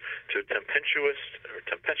prey to tempestuous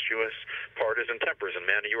partisan tempers. And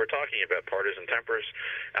Manny, you were talking about partisan tempers.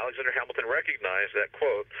 Alexander Hamilton recognized that,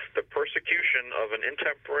 quote, the persecution of an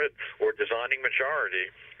intemperate or designing majority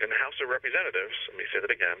in the House of Representatives, let me say that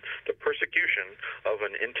again, the persecution of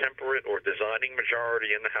an intemperate or designing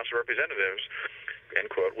majority in the House of Representatives, end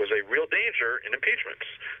quote, was a real danger in impeachments,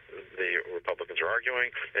 the Republicans are arguing.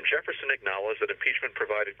 And Jefferson acknowledged that impeachment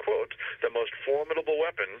provided, quote, the most formidable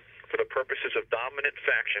weapon for the purposes of dominant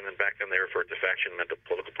faction, and back then they referred to faction meant a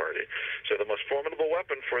political party. So the most formidable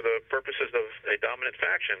weapon for the purposes of a dominant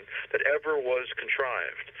faction that ever was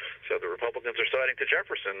contrived. So the Republicans are citing to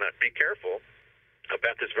Jefferson that be careful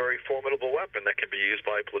about this very formidable weapon that can be used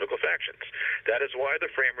by political factions. That is why the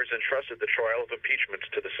framers entrusted the trial of impeachments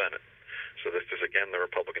to the Senate. So this is, again, the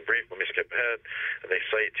Republican brief. Let me skip ahead. They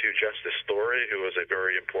cite to Justice Story, who was a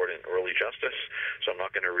very important early justice, so I'm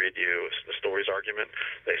not going to read you the Story's argument.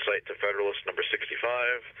 They cite to Federalist number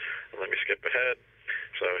 65. Let me skip ahead.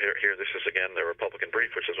 So here, this is, again, the Republican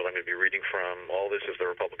brief, which is what I'm going to be reading from. All this is the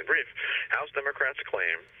Republican brief. House Democrats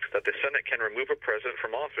claim that the Senate can remove a president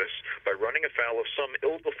from office by running afoul of some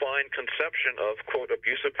ill-defined conception of, quote,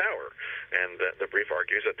 abuse of power. And the brief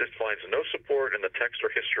argues that this finds no support in the text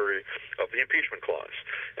or history of the impeachment clause.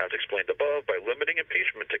 As explained above, by limiting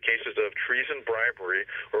impeachment to cases of treason, bribery,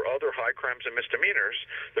 or other high crimes and misdemeanors,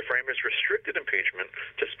 the framers restricted impeachment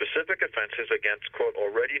to specific offenses against, quote,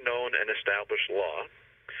 already known and established law.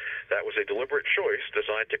 That was a deliberate choice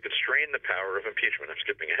designed to constrain the power of impeachment. I'm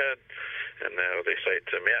skipping ahead. And now they cite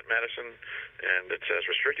Matt Madison, and it says,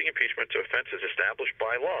 restricting impeachment to offenses established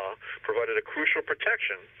by law provided a crucial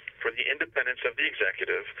protection for the independence of the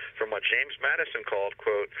executive from what James Madison called,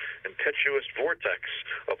 quote, impetuous vortex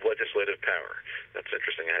of legislative power. That's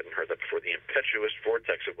interesting. I hadn't heard that before, the impetuous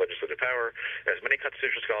vortex of legislative power. As many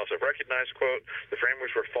constitutional scholars have recognized, quote, the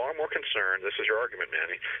framers were far more concerned, this is your argument,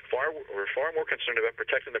 Manny, were far more concerned about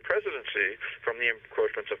protecting the presidency from the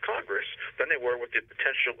encroachments of Congress than they were with the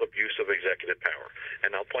potential abuse of executive power.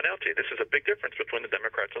 And I'll point out to you, this is a big difference between the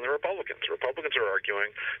Democrats and the Republicans. The Republicans are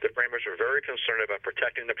arguing the framers are very concerned about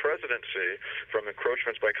protecting the presidency from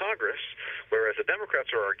encroachments by Congress, whereas the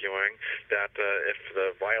Democrats are arguing that if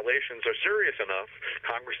the violations are serious enough,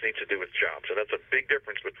 Congress needs to do its job. So that's a big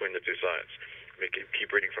difference between the two sides. Let me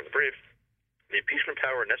keep reading from the brief. The impeachment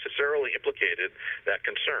power necessarily implicated that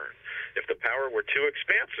concern. If the power were too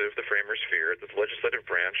expansive, the framers feared that the legislative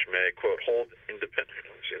branch may, quote, hold independent.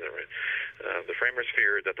 Let me see that right. The framers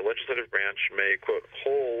feared that the legislative branch may, quote,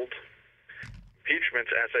 hold impeachments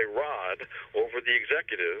as a rod over the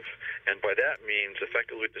executive, and by that means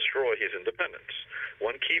effectively destroy his independence.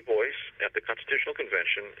 One key voice at the Constitutional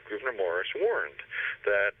Convention, Grubner Morris, warned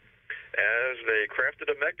that as they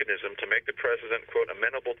crafted a mechanism to make the president, quote,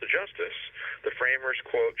 amenable to justice, the framers,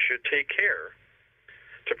 quote, should take care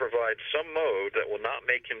to provide some mode that will not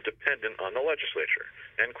make him dependent on the legislature,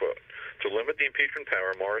 end quote. To limit the impeachment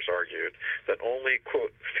power, Morris argued that only,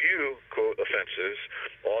 quote, few, quote, offenses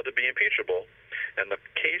ought to be impeachable, and the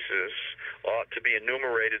cases ought to be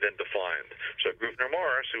enumerated and defined. So Gouverneur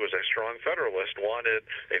Morris, who was a strong Federalist, wanted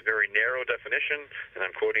a very narrow definition, and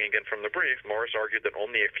I'm quoting again from the brief. Morris argued that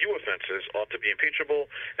only a few offenses ought to be impeachable,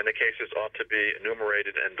 and the cases ought to be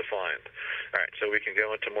enumerated and defined. All right, so we can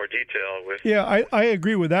go into more detail with... Yeah, I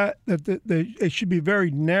agree with that it should be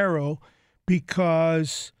very narrow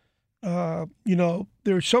because,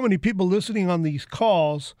 there are so many people listening on these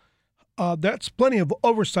calls. That's plenty of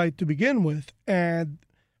oversight to begin with, and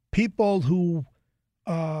people who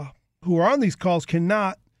are on these calls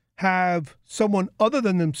cannot have someone other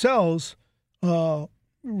than themselves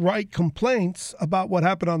write complaints about what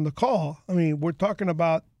happened on the call. I mean, we're talking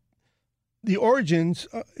about the origins,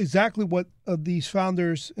 exactly what these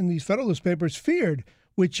founders in these Federalist Papers feared,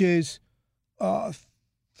 which is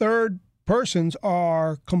third persons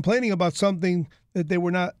are complaining about something that they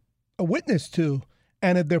were not a witness to.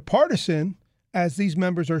 And if they're partisan, as these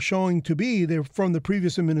members are showing to be, they're from the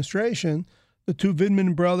previous administration, the two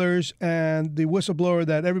Vindman brothers and the whistleblower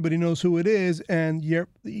that everybody knows who it is and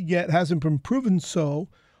yet hasn't been proven so,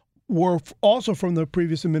 were also from the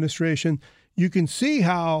previous administration. You can see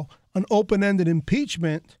how an open-ended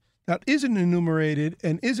impeachment that isn't enumerated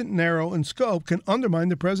and isn't narrow in scope can undermine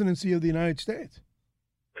the presidency of the United States.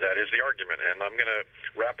 That is the argument, and I'm going to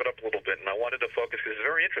wrap it up a little bit, and I wanted to focus because it's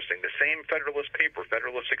very interesting. The same Federalist paper,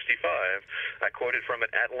 Federalist 65, I quoted from it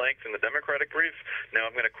at length in the Democratic brief. Now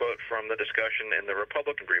I'm going to quote from the discussion in the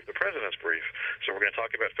Republican brief, the President's brief. So we're going to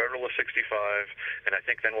talk about Federalist 65, and I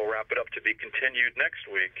think then we'll wrap it up to be continued next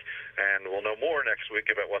week, and we'll know more next week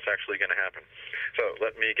about what's actually going to happen. So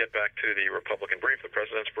let me get back to the Republican brief, the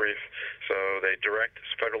President's brief. So they direct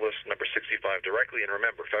Federalist number 65 directly, and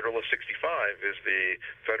remember, Federalist 65 is the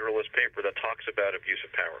Federalist paper that talks about abuse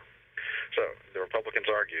of power. So the Republicans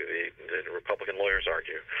argue, the Republican lawyers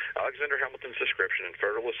argue, Alexander Hamilton's description in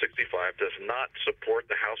Federalist 65 does not support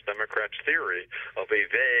the House Democrats' theory of a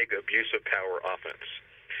vague abuse of power offense.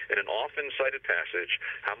 In an often cited passage,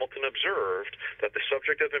 Hamilton observed that the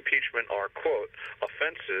subject of impeachment are, quote,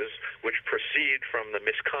 offenses which proceed from the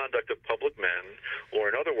misconduct of public men, or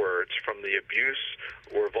in other words, from the abuse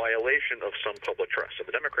or violation of some public trust. So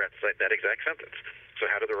the Democrats cite that exact sentence. So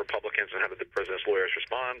how did the Republicans and how did the president's lawyers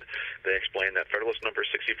respond? They explained that Federalist number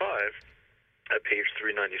 65, at page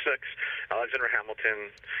 396, Alexander Hamilton,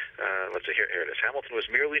 let's see, here it is. Hamilton was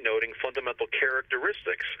merely noting fundamental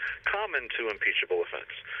characteristics common to impeachable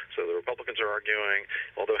offense. So the Republicans are arguing,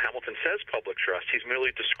 although Hamilton says public trust, he's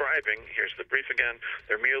merely describing, here's the brief again,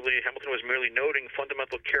 Hamilton was merely noting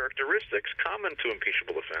fundamental characteristics common to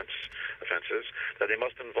impeachable offenses, that they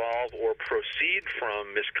must involve or proceed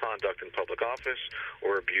from misconduct in public office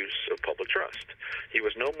or abuse of public trust. He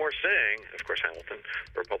was no more saying, of course Hamilton,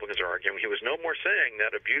 the Republicans are arguing, he was no more saying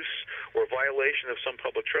that abuse or violation of some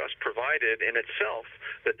public trust provided in itself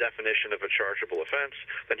the definition of a chargeable offense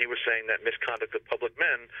than he was saying that misconduct of public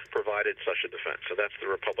men provided such a defense. So that's the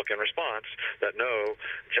Republican response, that no,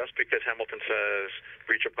 just because Hamilton says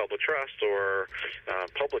breach of public trust or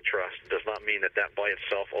public trust does not mean that that by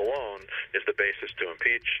itself alone is the basis to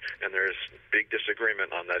impeach, and there's big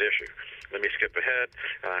disagreement on that issue. Let me skip ahead,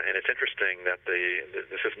 and it's interesting that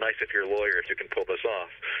this is nice if you're a lawyer if you can pull this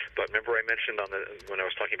off, but remember I mentioned when I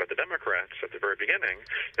was talking about the Democrats at the very beginning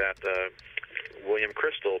that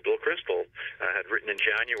Bill Kristol, had written in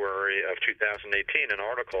January of 2018 an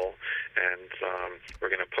article, and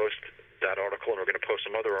we're going to post that article, and we're going to post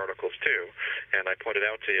some other articles too. And I pointed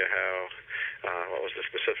out to you how, what was the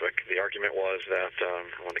specific? The argument was that, I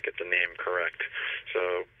want to get the name correct.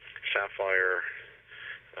 So Sapphire,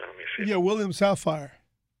 let me see. Yeah, William Sapphire.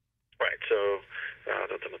 Right, so I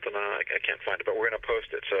can't find it, but we're going to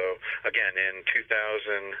post it. So again, in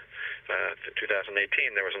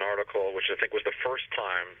 2018, there was an article which I think was the first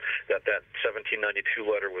time that 1792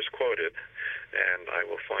 letter was quoted, and I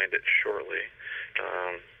will find it shortly.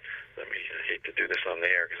 I hate to do this on the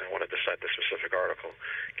air because I wanted to cite the specific article.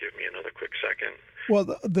 Give me another quick second. Well,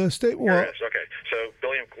 the state. Here it is. Okay. So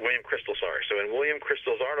William Kristol. Sorry. So in William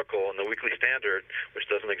Kristol's article in the Weekly Standard, which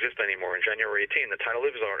doesn't exist anymore, in January 18, the title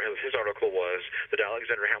of his article was "Did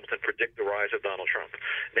Alexander Hamilton Predict the Rise of Donald Trump?"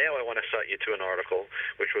 Now I want to cite you to an article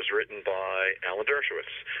which was written by Alan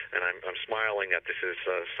Dershowitz, and I'm smiling that this is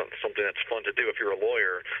something that's fun to do if you're a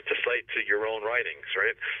lawyer, to cite to your own writings,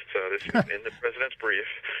 right? So this is in the president's brief.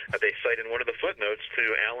 They cite in one of the footnotes to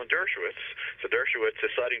Alan Dershowitz. So Dershowitz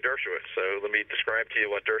is citing Dershowitz. So let me describe to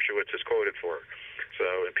you what Dershowitz is quoted for.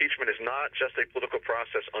 So impeachment is not just a political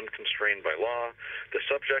process unconstrained by law. The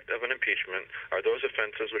subject of an impeachment are those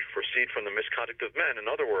offenses which proceed from the misconduct of men. In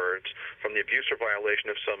other words, from the abuse or violation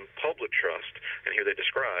of some public trust. And here they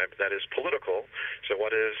describe that is political. So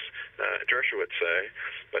what does Dershowitz say?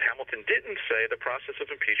 But Hamilton didn't say the process of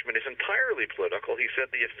impeachment is entirely political. He said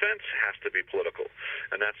the offense has to be political.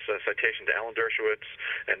 And that's a citation to Alan Dershowitz.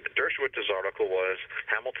 And Dershowitz's article was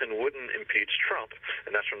Hamilton wouldn't impeach Trump.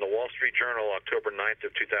 And that's from the Wall Street Journal, October 9th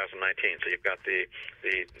of 2019. So you've got the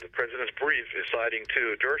president's brief is citing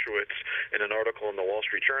to Dershowitz in an article in the Wall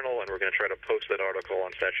Street Journal, and we're going to try to post that article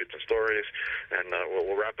on Statutes and Stories. And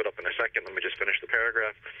we'll wrap it up in a second. Let me just finish the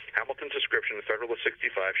paragraph. Hamilton's description in Federalist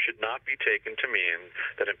 65 should not be taken to mean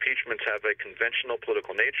that impeachments have a conventional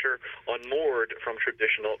political nature unmoored from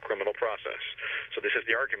traditional criminal process. So this is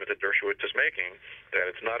the argument that Dershowitz is making, that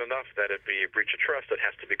it's not enough that it be a breach of trust, that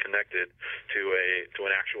has to be connected to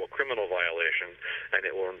an actual criminal violation, and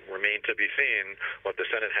it will remain to be seen what the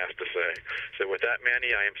Senate has to say. So with that,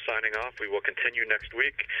 Manny, I am signing off. We will continue next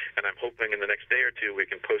week, and I'm hoping in the next day or two we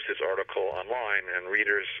can post this article online, and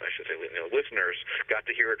readers, I should say, listeners, got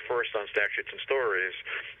to hear it first on Statutes and Stories,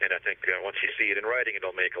 and I think once you see it in writing,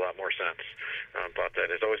 it'll make a lot more sense. But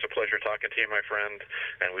it's always a pleasure talking to you, my friend,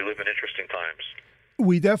 and we live in interesting times.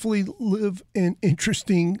 We definitely live in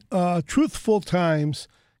interesting, truthful times,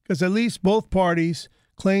 because at least both parties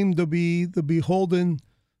claim to be the beholden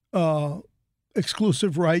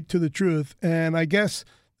exclusive right to the truth. And I guess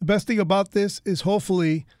the best thing about this is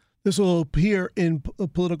hopefully this will appear in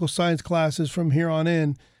political science classes from here on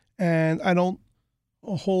in. And I don't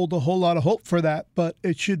hold a whole lot of hope for that, but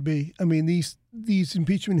it should be. I mean, these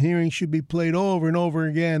impeachment hearings should be played over and over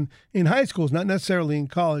again in high schools, not necessarily in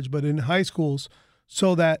college, but in high schools,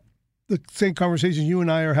 so that the same conversations you and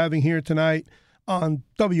I are having here tonight on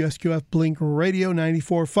WSQF Blink Radio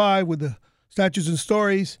 94.5 with the Statutes and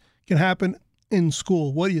Stories can happen in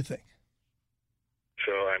school. What do you think?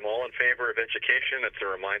 So I'm all in favor of education. It's a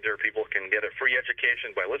reminder people can get a free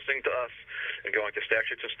education by listening to us and going to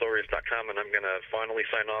statutesandstories.com. And I'm going to finally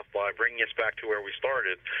sign off by bringing us back to where we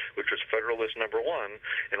started, which was Federalist number 1.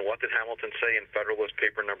 And what did Hamilton say in Federalist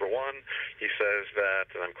paper number 1? He says that,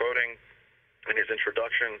 and I'm quoting, in his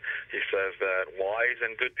introduction, he says that wise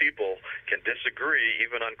and good people can disagree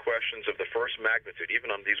even on questions of the first magnitude,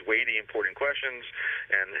 even on these weighty, important questions.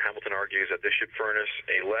 And Hamilton argues that this should furnish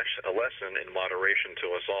a lesson in moderation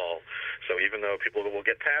to us all. So even though people will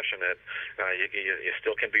get passionate, you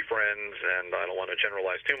still can be friends, and I don't want to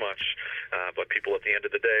generalize too much, but people at the end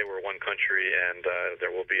of the day, we're one country, and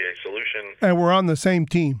there will be a solution. And we're on the same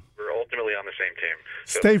team. We're ultimately on the same team.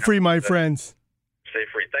 Stay free, my friends. Stay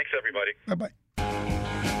free. Thanks, everybody. Bye-bye.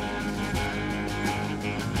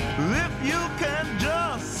 If you can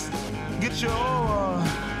just get your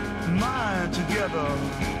mind together,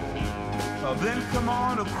 then come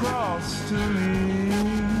on across to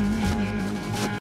me.